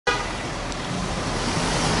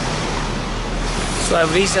So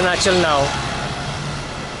I've reached Anachal now,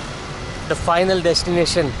 the final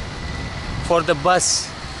destination for the bus.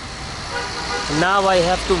 Now I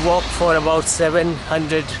have to walk for about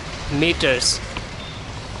 700 meters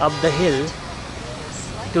up the hill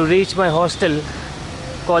to reach my hostel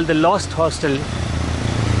called the Lost Hostel.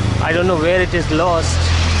 I don't know where it is lost.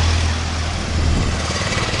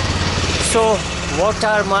 So what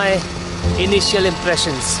are my initial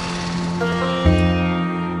impressions?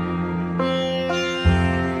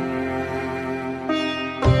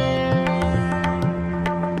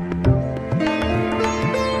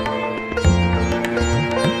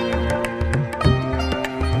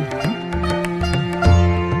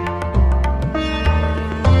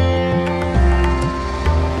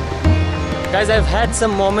 Guys, I've had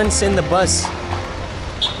some moments in the bus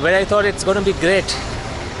where I thought it's going to be great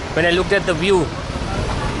when I looked at the view,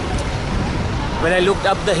 when I looked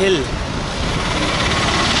up the hill.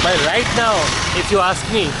 But right now, if you ask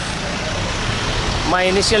me, my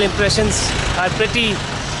initial impressions are pretty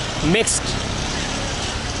mixed.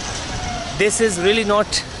 This is really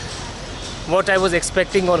not what I was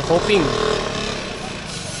expecting or hoping.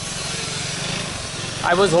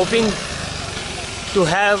 I was hoping to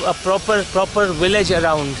have a proper village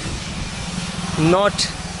around, not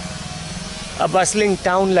a bustling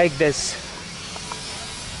town like this.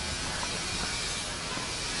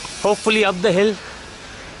 Hopefully up the hill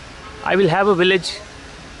I will have a village.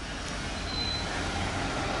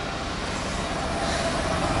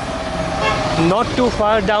 Not too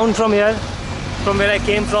far down from here, from where I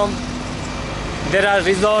came from, there are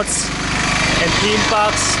resorts and theme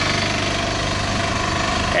parks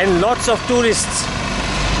and lots of tourists.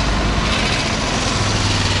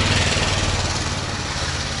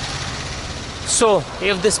 So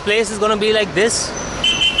if this place is gonna be like this,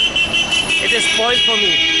 it is spoiled for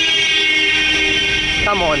me.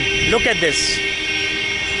 Come on, look at this.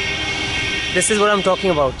 This is what I'm talking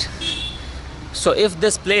about. So if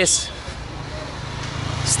this place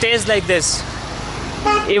stays like this,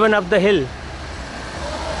 even up the hill,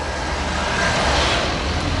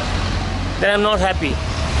 then I'm not happy.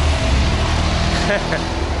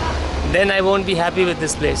 Then I won't be happy with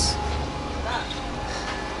this place.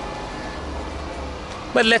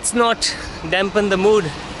 But let's not dampen the mood.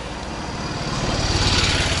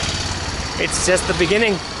 It's just the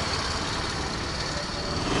beginning.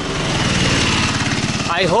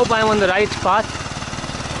 I hope I'm on the right path.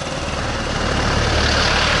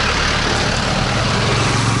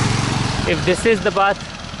 If this is the path,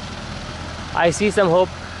 I see some hope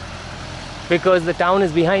because the town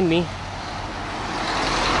is behind me.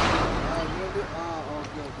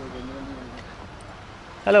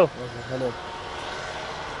 Hello. Hello.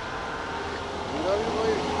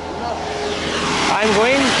 I'm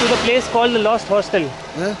going to the place called the Lost Hostel.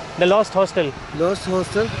 Huh? The Lost Hostel. Lost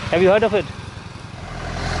Hostel? Have you heard of it?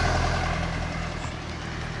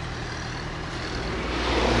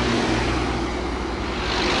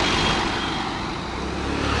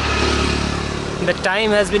 The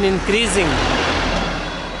time has been increasing.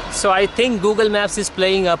 So I think Google Maps is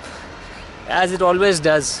playing up as it always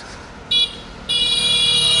does.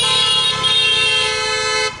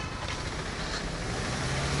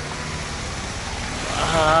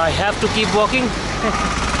 I have to keep walking.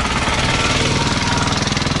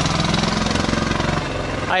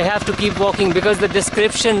 I have to keep walking because the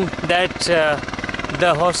description that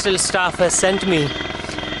the hostel staff has sent me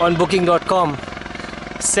on booking.com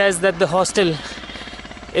says that the hostel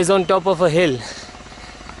is on top of a hill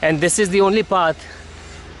and this is the only path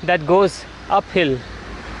that goes uphill.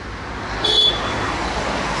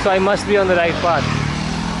 So I must be on the right path.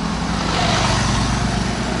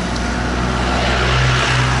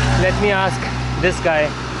 Let me ask this guy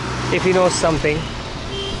if he knows something.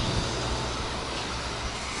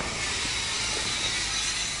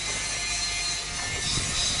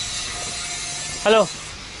 Hello.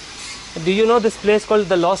 Do you know this place called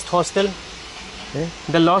the Lost Hostel? Eh?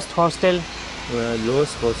 The Lost Hostel.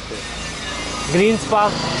 Lost Hostel. Green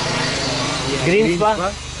Spa. Yeah, Green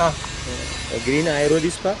Spa. Huh. Green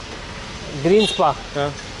Aerodi Spa. Green Spa.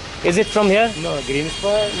 Is it from here? No, Green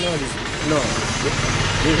Spa. No, no.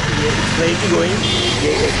 Straight going,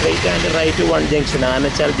 straight and right to one junction,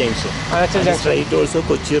 Anachal junction. Anachal junction. Straight also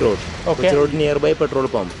Kochi Road. Okay. Kochi Road nearby petrol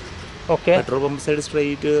pump. Okay. Petrol pump side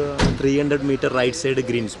straight 300 meter right side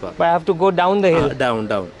Green Spa. But I have to go down the hill. Down.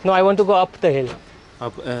 No, I want to go up the hill.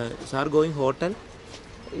 Up, sir, going hotel?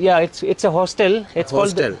 Yeah, it's a hostel. It's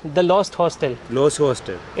Hostel. called the Lost Hostel. Lost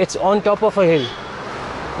Hostel. It's on top of a hill.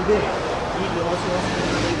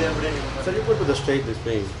 Sir, you go to the straight this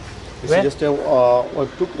way. It's Where? just took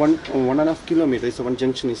 1.5 kilometers. So one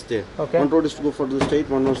junction is there. Okay. One road is to go for the straight.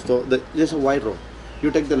 One was just a wide road. You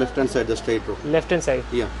take the left hand side, the straight road. Left hand side.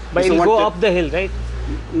 Yeah. But So it'll one go te- up the hill, right?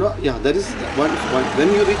 No, yeah, there is one.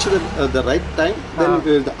 When you reach the right time, then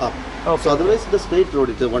you will the up. Okay. So otherwise, the straight road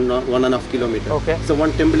is the 1.5 kilometer. Okay. So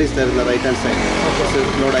one temple is there in the right hand side. Okay. So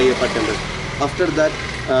Lord Ayyappa temple. After that,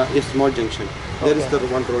 is small junction. There is Okay.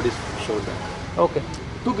 the one road is showed there. Okay.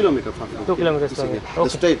 2 kilometers from here. 2 kilometers It's from here. here. The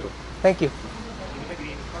Okay. straight road. Thank you.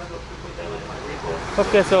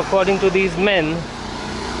 Okay, so according to these men,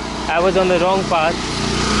 I was on the wrong path.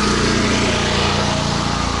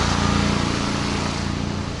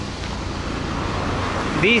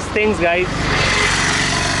 These things, guys,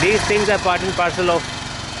 these things are part and parcel of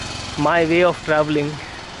my way of traveling,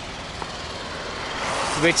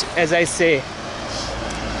 which, as I say,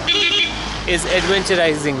 is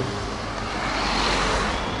adventurizing.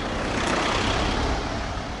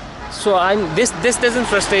 So this doesn't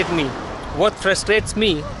frustrate me. What frustrates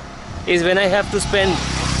me is when I have to spend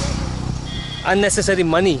unnecessary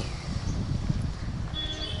money,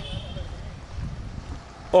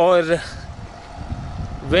 or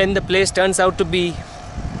when the place turns out to be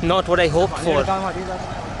not what I hoped for.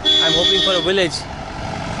 I'm hoping for a village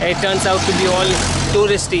and it turns out to be all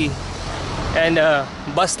touristy and a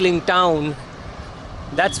bustling town.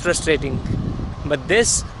 That's frustrating. But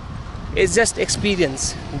this is just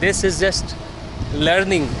experience. This is just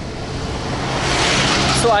learning.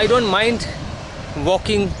 So I don't mind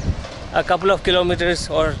walking a couple of kilometers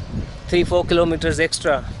or 3-4 kilometers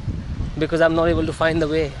extra because I'm not able to find the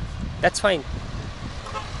way. That's fine.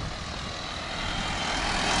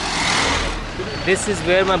 This is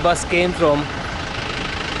where my bus came from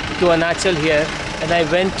to Anachal here, and I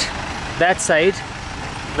went that side,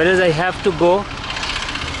 whereas I have to go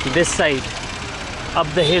this side up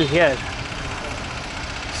the hill here.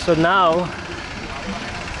 So now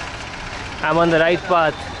I'm on the right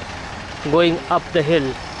path going up the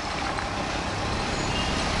hill.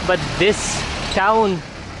 But this town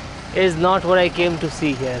is not what I came to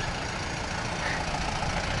see here.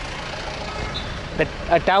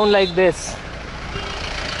 A town like this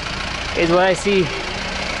is what I see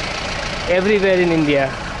everywhere in India.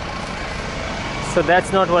 So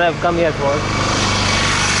that's not what I've come here for.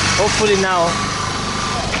 Hopefully now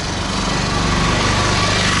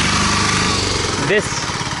this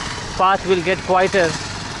path will get quieter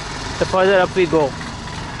the further up we go.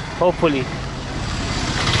 Hopefully.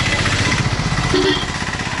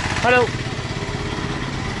 Hello.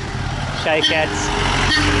 Shy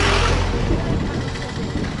cats.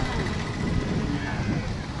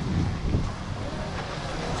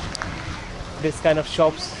 This kind of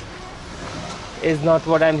shops is not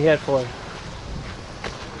what I'm here for.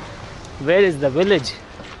 Where is the village?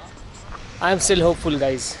 I'm still hopeful,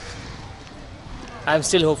 guys. I'm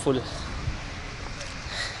still hopeful.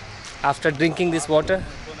 After drinking this water,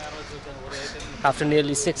 after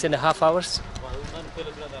nearly 6.5 hours,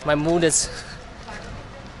 my mood is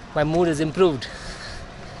improved.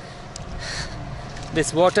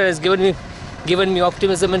 This water has given me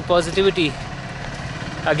optimism and positivity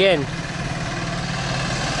again.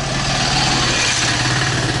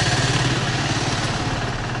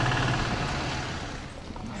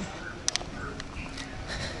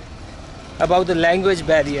 About the language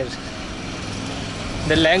barrier.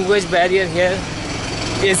 The language barrier here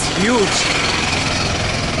is huge.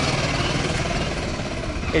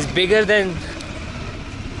 It's bigger than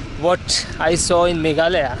what I saw in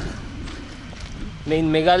Meghalaya.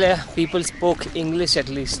 In Meghalaya, people spoke English at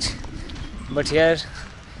least. But here,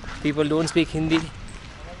 people don't speak Hindi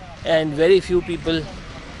and very few people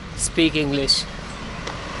speak English.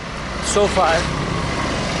 So far.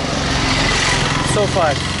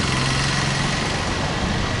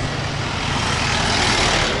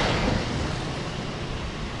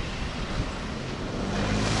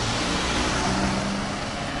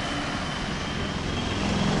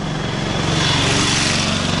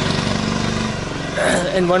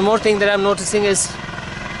 And one more thing that I'm noticing is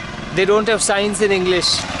they don't have signs in English.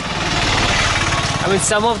 I mean,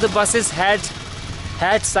 some of the buses had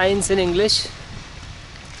signs in English,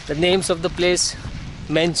 the names of the place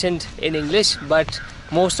mentioned in English, but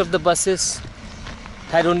most of the buses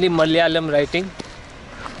had only Malayalam writing.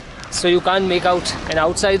 So you can't make out, an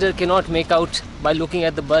outsider cannot make out by looking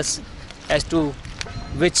at the bus as to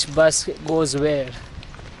which bus goes where.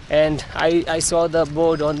 And I saw the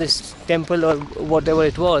board on this temple or whatever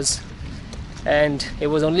it was, and it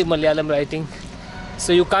was only Malayalam writing,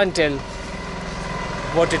 so you can't tell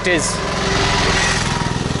what it is.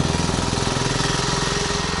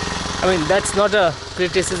 I mean, that's not a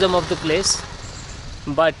criticism of the place,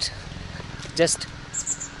 but just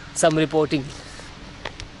some reporting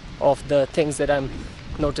of the things that I'm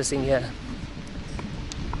noticing here.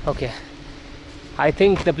 Okay, I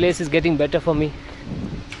think the place is getting better for me.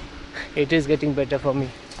 It is getting better for me.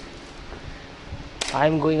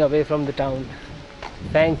 I'm going away from the town.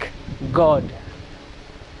 Thank God.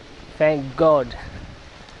 Thank God.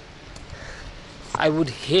 I would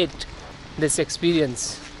hate this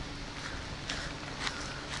experience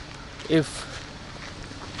if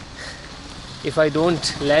I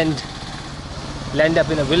don't land up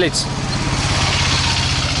in a village.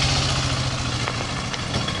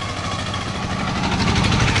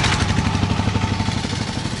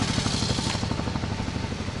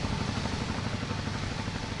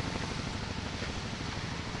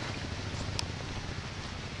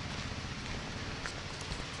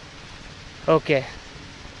 Okay,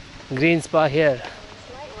 green spa here.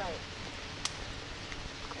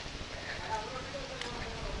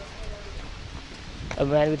 A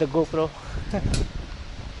man with a GoPro.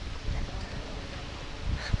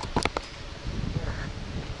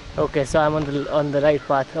 Okay, so I'm on the right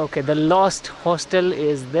path. Okay, the lost hostel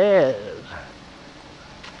is there.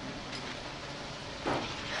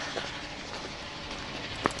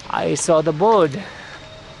 I saw the board.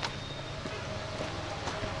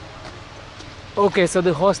 Okay, so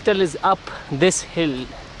the hostel is up this hill.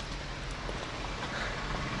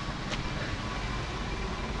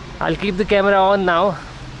 I'll keep the camera on now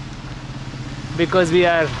because we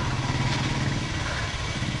are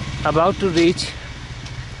about to reach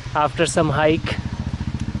after some hike.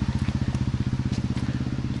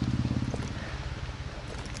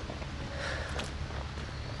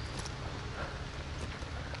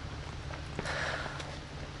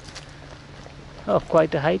 Oh,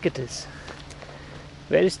 quite a hike it is.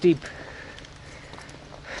 Very steep.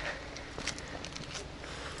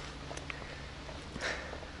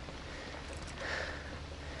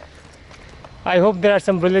 I hope there are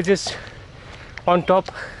some villages on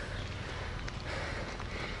top.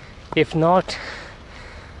 If not,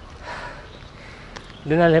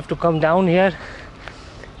 then I'll have to come down here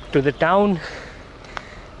to the town,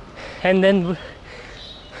 and then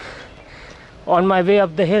on my way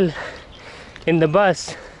up the hill in the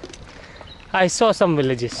bus I saw some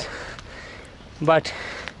villages, but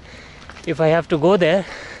if I have to go there,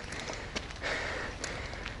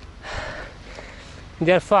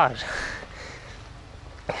 they are far.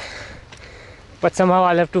 But somehow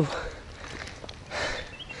I'll have to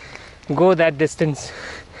go that distance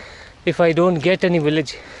if I don't get any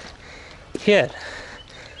village here,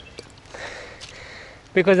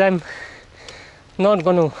 because I'm not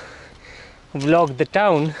going to vlog the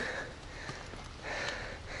town.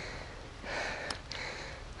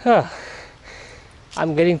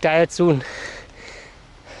 I'm getting tired soon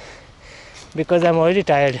because I'm already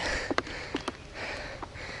tired.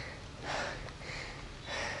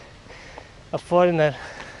 A foreigner.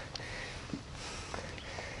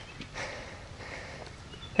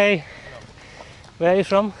 Hey, where are you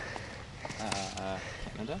from?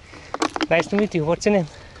 Canada. Nice to meet you. What's your name?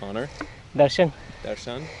 Connor. Darshan.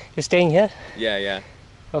 Darshan. You're staying here? Yeah.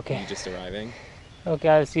 Okay. You just arriving? Okay,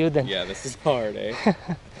 I'll see you then. Yeah, this is hard, eh?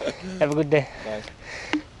 Have a good day. Bye.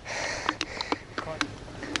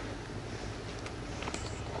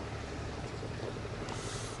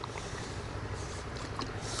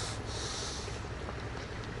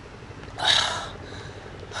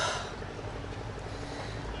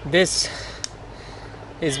 This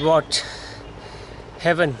is what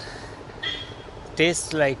heaven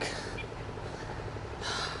tastes like.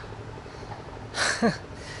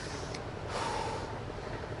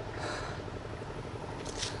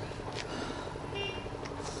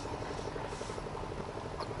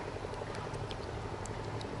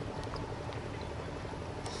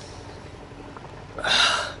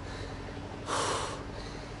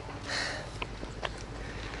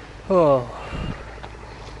 Oh.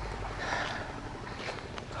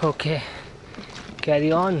 Okay,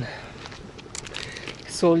 carry on,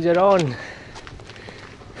 soldier on.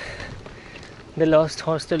 The lost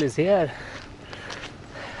hostel is here.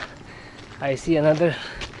 I see another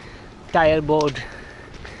tire board.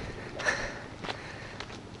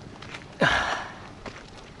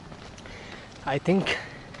 I think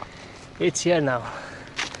it's here now.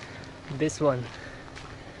 This one.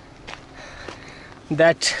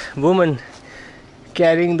 That woman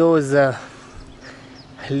carrying those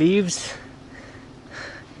leaves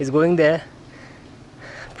is going there,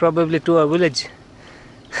 probably to a village.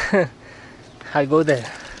 I'll go there.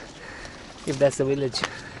 If that's a village,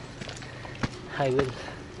 I will.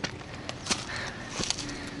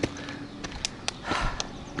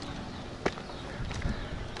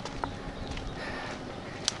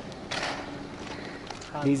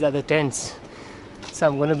 These are the tents. So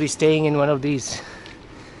I'm going to be staying in one of these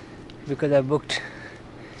because I booked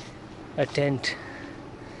a tent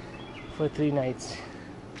for 3 nights,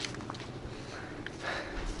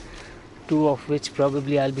 2 of which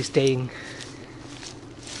probably I'll be staying.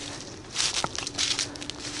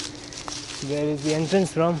 Where is the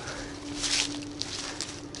entrance from?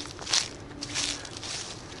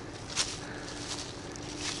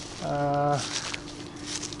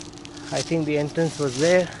 I think the entrance was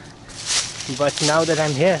there, but now that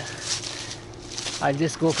I'm here, I'll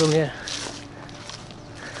just go from here.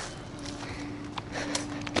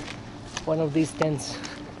 One of these tents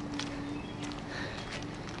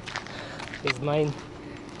is mine.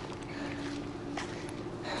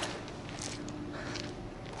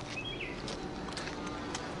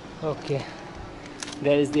 Okay,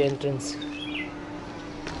 there is the entrance.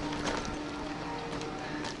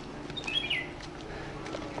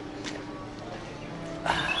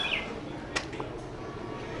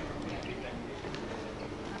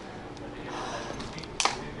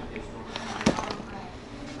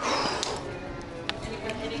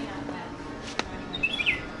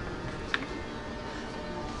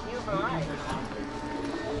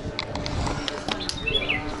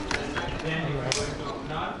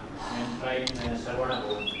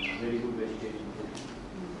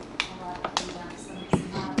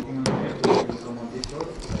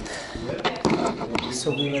 So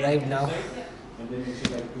we arrived now.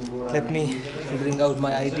 Let me bring out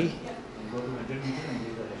my ID.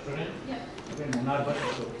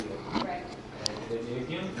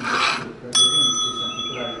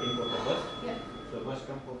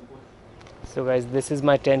 So guys, this is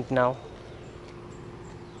my tent now.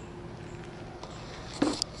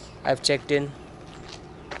 I've checked in,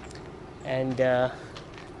 and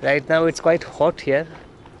right now it's quite hot here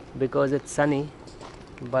because it's sunny,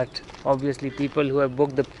 but obviously people who have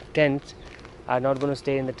booked the tent are not going to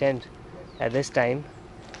stay in the tent at this time.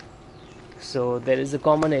 So there is a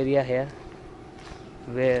common area here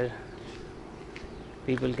where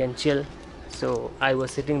people can chill. So I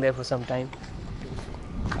was sitting there for some time.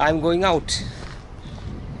 I'm going out.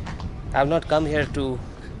 I've not come here to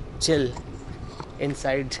chill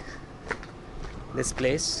inside this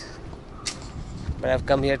place, but I've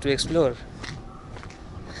come here to explore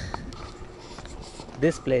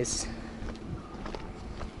this place.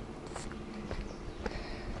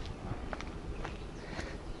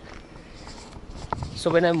 So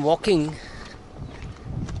when I'm walking,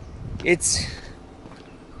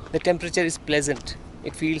 the temperature is pleasant.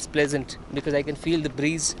 It feels pleasant because I can feel the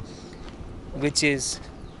breeze, which is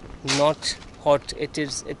not hot.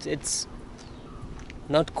 It's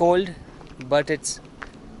not cold, but it's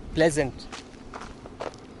pleasant.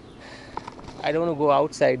 I don't want to go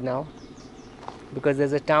outside now because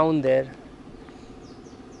there's a town there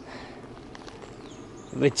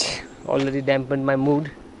which already dampened my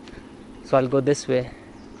mood. So I'll go this way.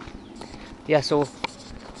 Yeah, so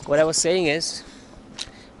what I was saying is,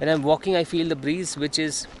 when I'm walking I feel the breeze, which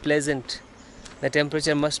is pleasant. The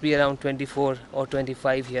temperature must be around 24 or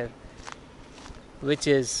 25 here, which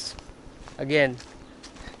is, again,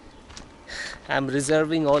 I'm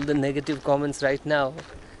reserving all the negative comments right now,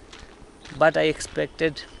 but I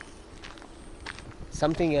expected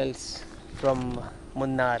something else from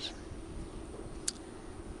Munnar.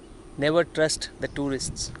 Never trust the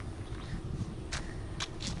tourists.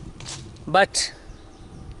 But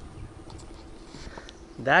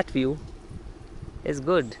that view is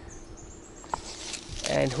good,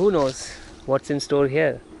 and who knows what's in store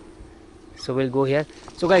here. So we'll go here.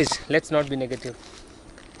 So guys, let's not be negative.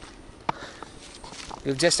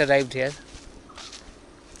 We've just arrived here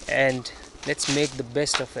and let's make the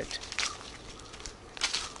best of it.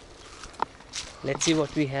 Let's see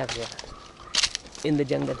what we have here in the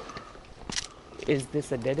jungle. Is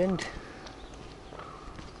this a dead end?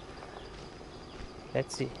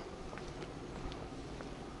 Let's see.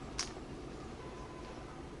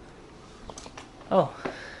 Oh,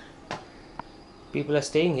 people are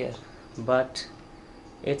staying here, but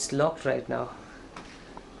it's locked right now.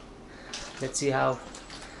 Let's see how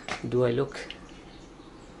do I look.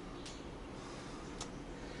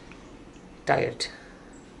 Tired.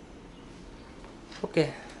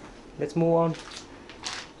 Okay, let's move on.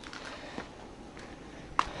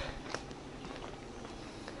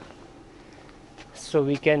 So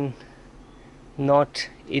we can not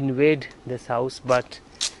invade this house, but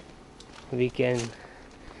we can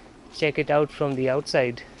check it out from the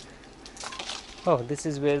outside. Oh, this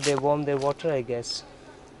is where they warm their water, I guess,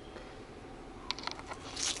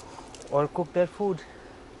 or cook their food.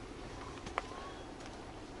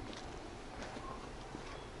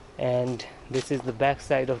 and this is the back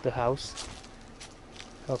side of the house.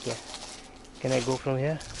 Okay, can I go from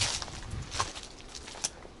here?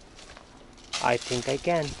 I think I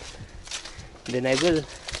can. Then I will.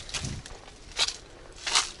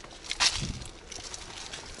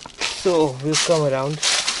 So we've come around.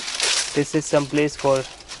 This is some place for,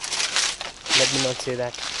 let me not say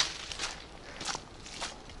that.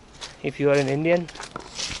 If you are an Indian,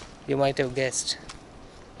 you might have guessed.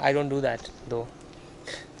 I don't do that though.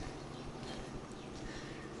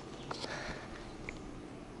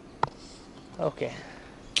 Okay,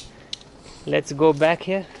 let's go back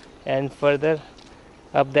here and further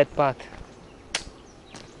up that path.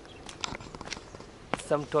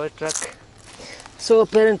 Some toy truck. So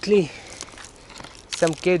apparently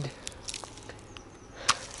some kid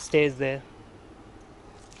stays there.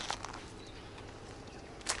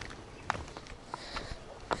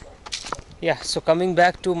 Yeah, so coming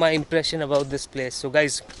back to my impression about this place. So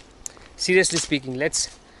guys, seriously speaking,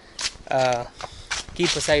 let's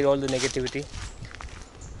keep aside all the negativity,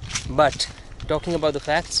 but talking about the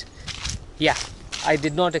facts, yeah, I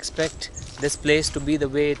did not expect this place to be the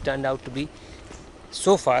way it turned out to be.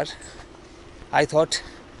 So far I thought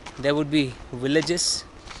there would be villages,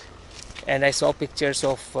 and I saw pictures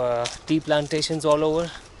of tea plantations all over,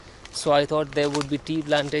 so I thought there would be tea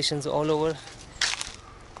plantations all over,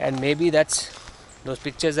 and maybe those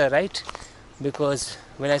pictures are right, because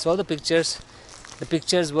when I saw the pictures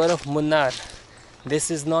were of Munnar.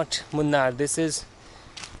 This is not Munnar. This is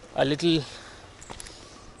a little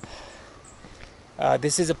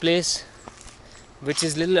this is a place which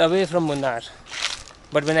is little away from Munnar.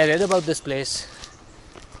 But when I read about this place,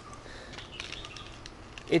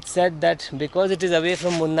 it said that because it is away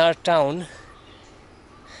from Munnar town,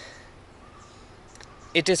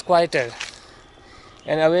 it is quieter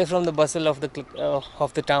and away from the bustle of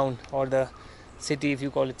the town, or the city, if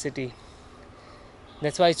you call it city.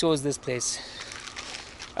 That's why I chose this place,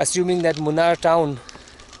 assuming that Munnar town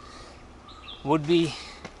would be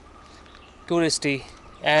touristy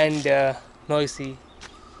and noisy.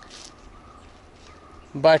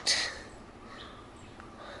 But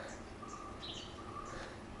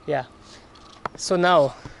yeah, so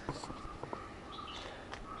now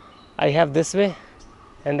I have this way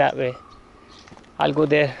and that way. I'll go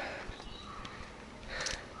there.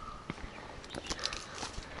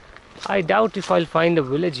 I doubt if I'll find a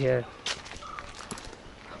village here.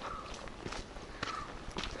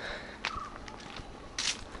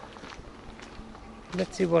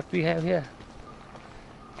 Let's see what we have here.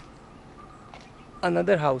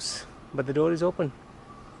 Another house, but the door is open.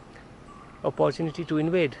 Opportunity to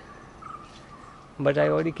invade. But I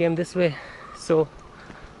already came this way, so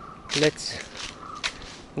let's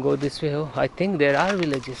go this way. Oh, I think there are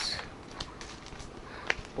villages,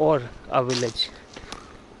 or a village.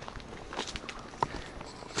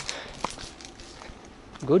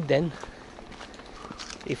 Good then.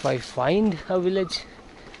 If I find a village,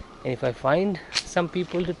 and if I find some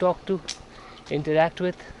people to talk to, interact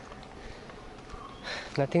with,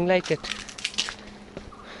 nothing like it.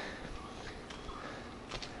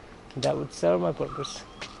 That would serve my purpose.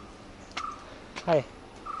 Hi.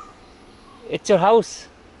 It's your house.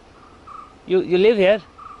 You live here?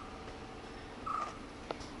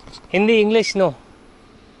 Hindi, English, no.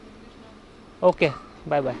 Okay,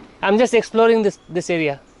 bye bye. I'm just exploring this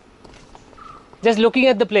area. Just looking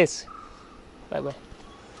at the place. Bye bye.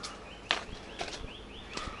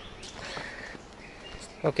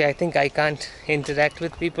 Okay, I think I can't interact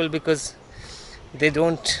with people because they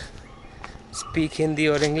don't speak Hindi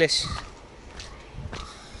or English.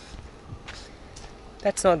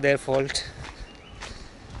 That's not their fault.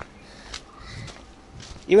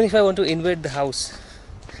 Even if I want to invade the house,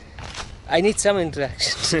 I need some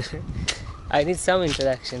interaction. I need some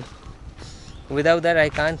interaction. Without that I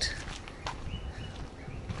can't.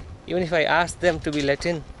 Even if I ask them to be let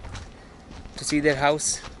in to see their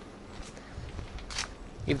house,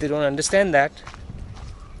 if they don't understand that,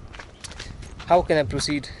 how can I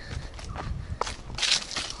proceed?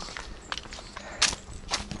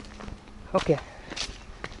 Okay,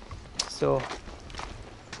 so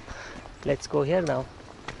let's go here now.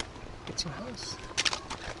 It's your house.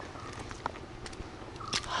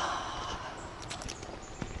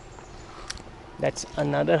 That's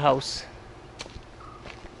another house.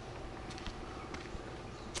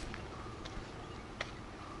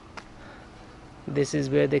 This is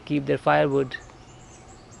where they keep their firewood.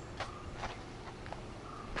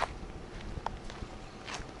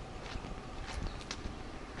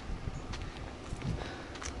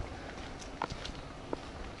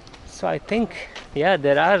 So I think, yeah,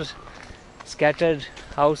 there are scattered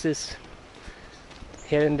houses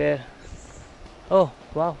here and there. Oh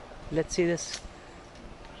wow, let's see this.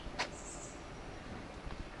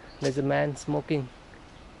 There's a man smoking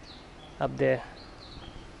up there.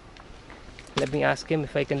 Let me ask him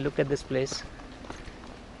if I can look at this place.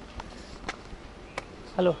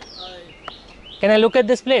 Hello. Hi. Can I look at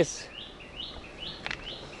this place?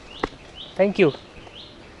 Thank you.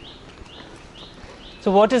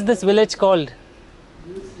 So what is this village called?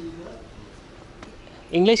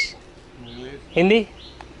 English? Hindi?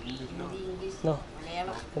 No.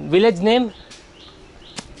 Village name?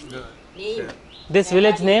 This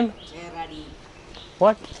village name?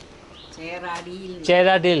 What?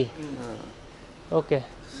 Cheradil. Okay.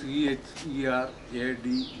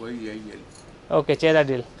 Cheradil. Okay,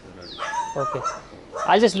 Cheradil. Okay.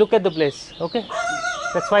 I'll just look at the place. Okay?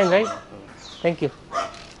 That's fine, right? Thank you.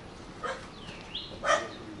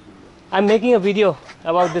 I'm making a video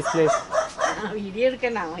about this place.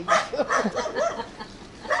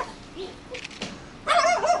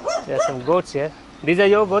 There are some goats here. These are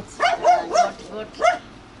your goats?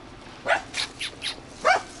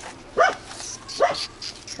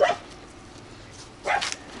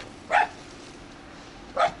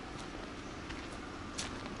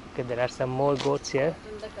 Okay, there are some more goats here.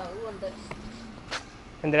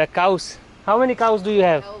 And there are cows. How many cows do you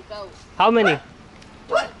have? How many?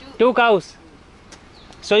 Two cows.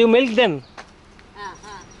 So you milk them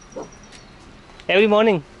every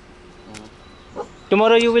morning?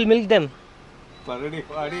 Tomorrow you will milk them?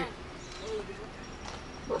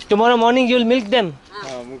 Tomorrow morning you will milk them?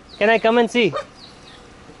 Can I come and see?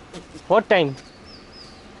 What time?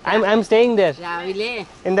 I'm staying there.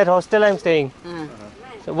 In that hostel I'm staying.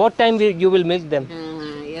 So what time you will milk them?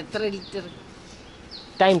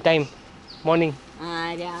 Time. Morning.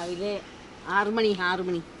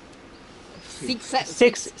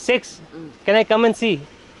 6. Can I come and see?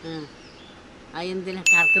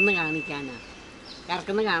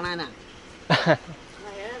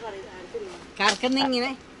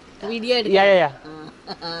 Yeah.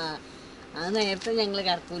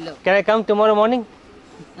 Can I come tomorrow morning?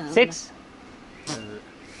 6?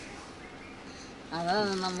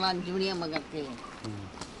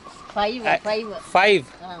 5.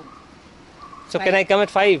 So can I come at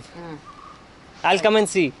 5? I'll come and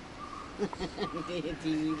see.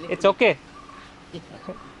 It's okay.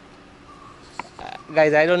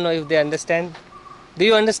 Guys, I don't know if they understand. Do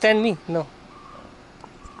you understand me? No.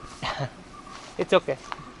 It's okay.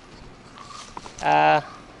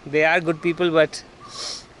 They are good people, but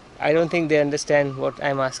I don't think they understand what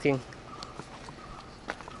I'm asking.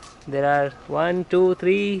 There are 1, 2,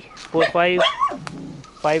 3, 4,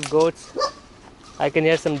 5 goats. I can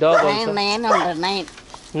hear some dog also.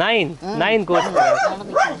 9. 9 goats there are.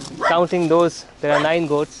 Counting those, there are 9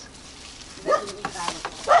 goats.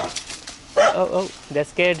 Oh, they're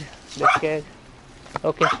scared.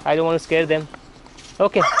 Okay, I don't want to scare them.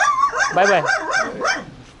 Okay, bye.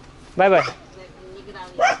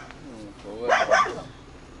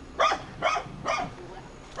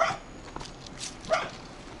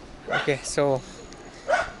 Okay, so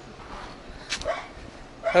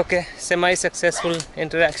semi-successful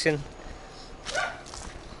interaction.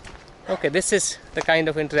 Okay, this is the kind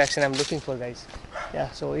of interaction I'm looking for, guys. Yeah,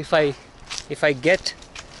 so if I get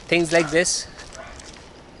things like this,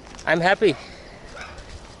 I'm happy.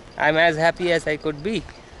 I'm as happy as I could be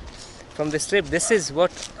from this trip. This is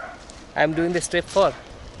what I'm doing this trip for.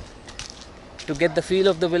 To get the feel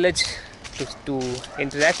of the village, to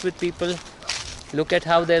interact with people, look at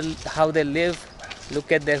how they live,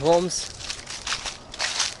 look at their homes,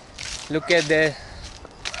 look at their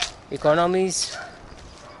economies.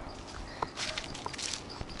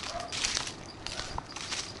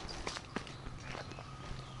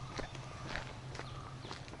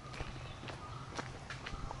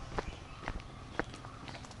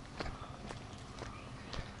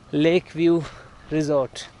 Lake View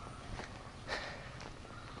Resort.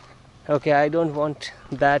 Okay, I don't want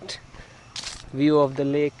that view of the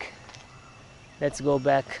lake. Let's go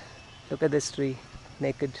back. Look at this tree,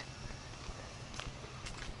 naked.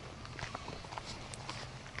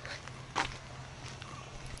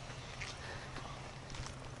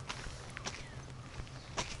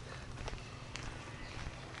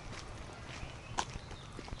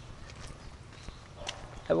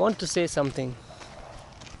 I want to say something.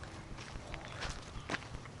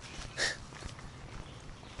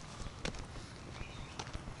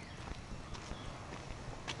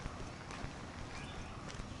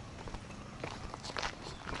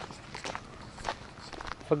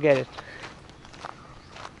 Forget it.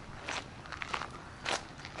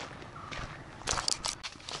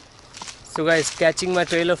 So guys, catching my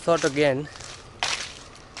trail of thought again.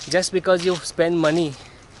 just because you spend money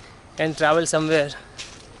and travel somewhere,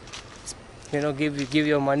 give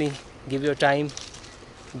your money, give your time,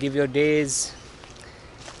 give your days,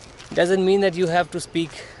 doesn't mean that you have to speak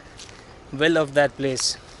well of that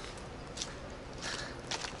place.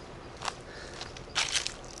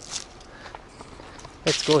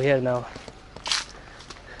 Let's go here now.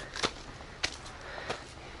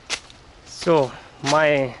 So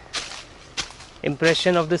my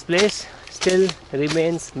impression of this place still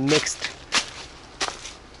remains mixed.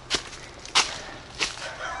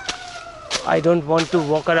 I don't want to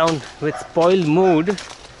walk around with spoiled mood,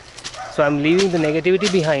 so I'm leaving the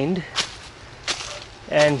negativity behind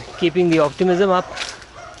and keeping the optimism up.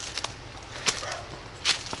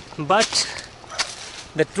 But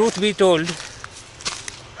the truth be told,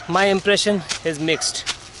 my impression is mixed.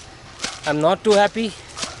 I'm not too happy,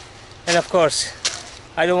 and of course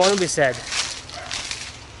I don't want to be sad.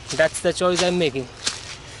 That's the choice I'm making.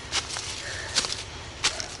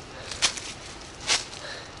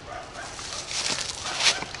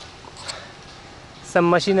 Some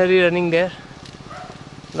machinery running there,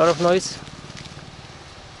 lot of noise.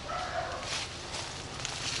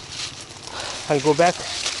 I'll go back.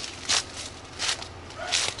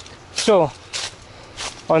 So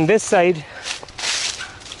on this side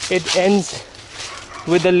it ends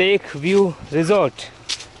with the Lake View Resort.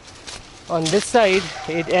 On this side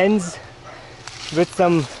it ends with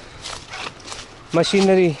some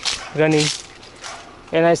machinery running,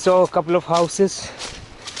 and I saw a couple of houses,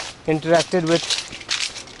 interacted with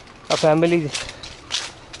a family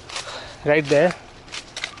right there.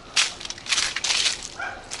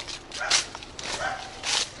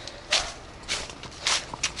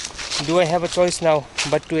 Do I have a choice now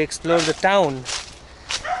but to explore the town?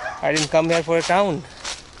 I didn't come here for a town,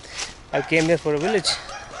 I came here for a village.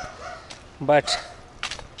 But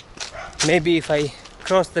maybe if I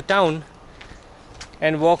cross the town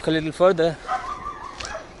and walk a little further,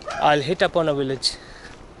 I'll hit upon a village.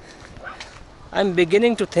 I'm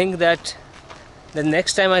beginning to think that the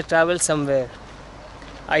next time I travel somewhere,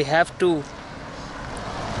 I have to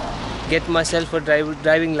get myself a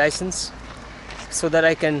driving license so that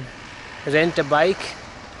I can rent a bike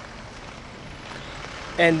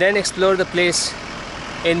and then explore the place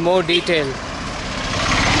in more detail.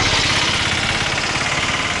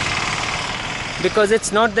 Because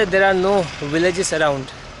it's not that there are no villages around.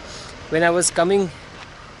 When I was coming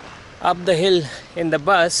up the hill in the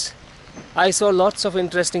bus, I saw lots of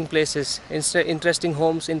interesting places, interesting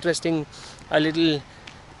homes, interesting little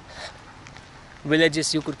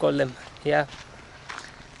villages, you could call them. Yeah,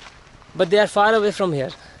 but they are far away from here,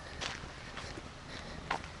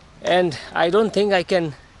 and I don't think I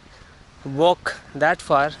can walk that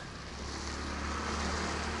far.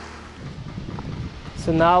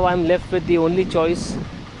 So now I'm left with the only choice,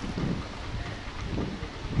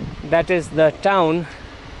 that is the town.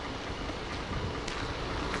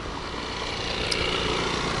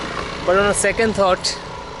 But on a second thought,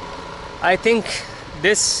 I think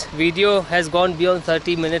this video has gone beyond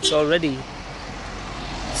 30 minutes already.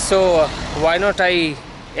 So why not I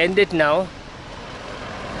end it now?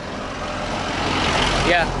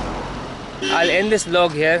 Yeah, I'll end this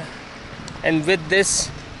vlog here, and with this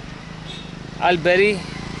I'll bury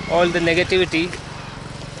all the negativity,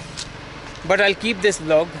 but I'll keep this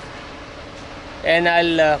vlog and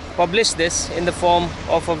I'll publish this in the form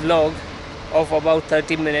of a vlog of about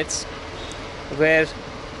 30 minutes where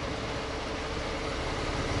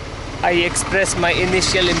I express my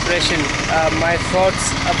initial impression, my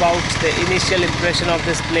thoughts about the initial impression of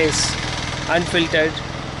this place, unfiltered.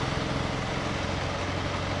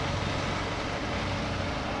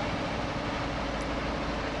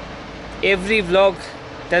 Every vlog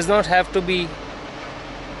does not have to be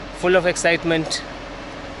full of excitement.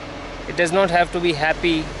 It does not have to be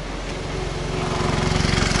happy.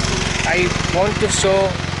 I want to show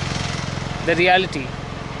the reality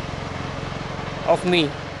of me,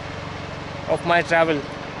 of my travel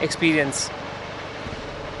experience.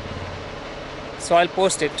 So I'll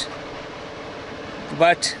post it.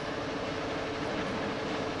 But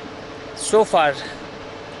so far,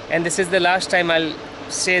 and this is the last time I'll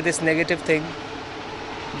say this negative thing,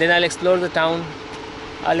 then I'll explore the town,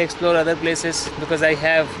 I'll explore other places, because I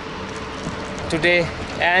have today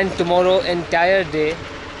and tomorrow entire day,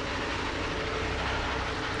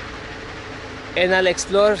 and I'll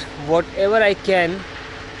explore whatever I can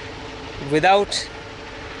without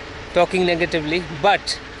talking negatively.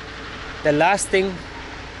 But the last thing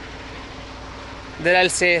that I'll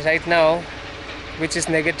say right now, which is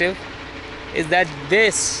negative, is that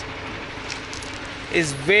this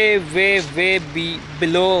is way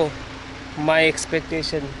below my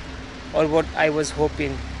expectation or what I was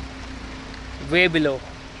hoping. Way below.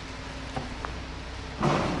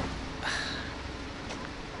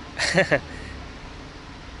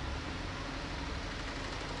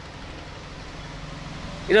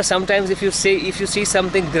 You know, sometimes if you see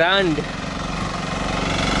something grand,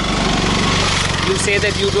 you say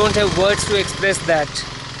that you don't have words to express that.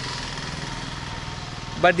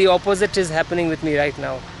 But the opposite is happening with me right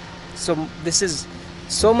now. So this is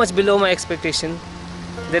so much below my expectation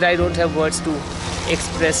that I don't have words to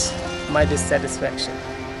express my dissatisfaction.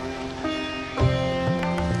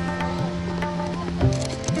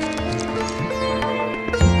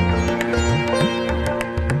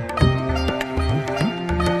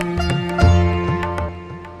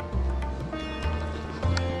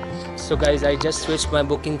 So guys, I just switched my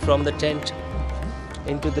booking from the tent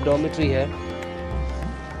into the dormitory here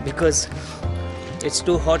because it's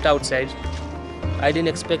too hot outside. I didn't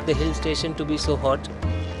expect the hill station to be so hot.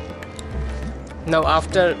 Now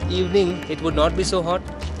after evening it would not be so hot,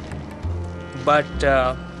 but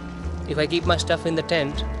if I keep my stuff in the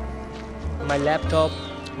tent, my laptop,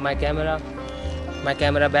 my camera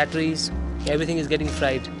batteries, everything is getting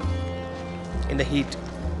fried in the heat,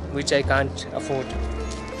 which I can't afford.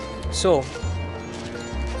 So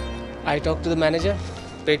I talked to the manager,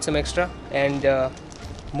 paid some extra, and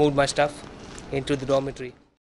moved my stuff into the dormitory.